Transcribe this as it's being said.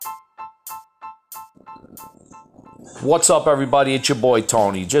What's up, everybody? It's your boy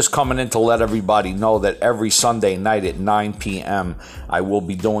Tony. Just coming in to let everybody know that every Sunday night at 9 p.m. I will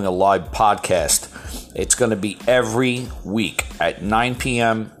be doing a live podcast. It's going to be every week at 9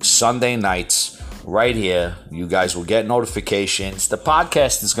 p.m. Sunday nights right here. You guys will get notifications. The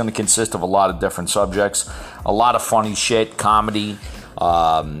podcast is going to consist of a lot of different subjects, a lot of funny shit, comedy,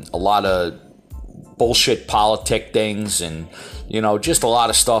 a lot of bullshit politic things, and just a lot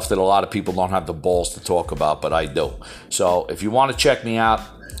of stuff that a lot of people don't have the balls to talk about, but I do. So if you want to check me out,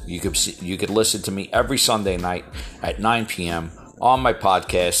 you could listen to me every Sunday night at 9 p.m. on my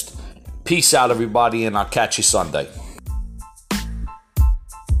podcast. Peace out, everybody, and I'll catch you Sunday.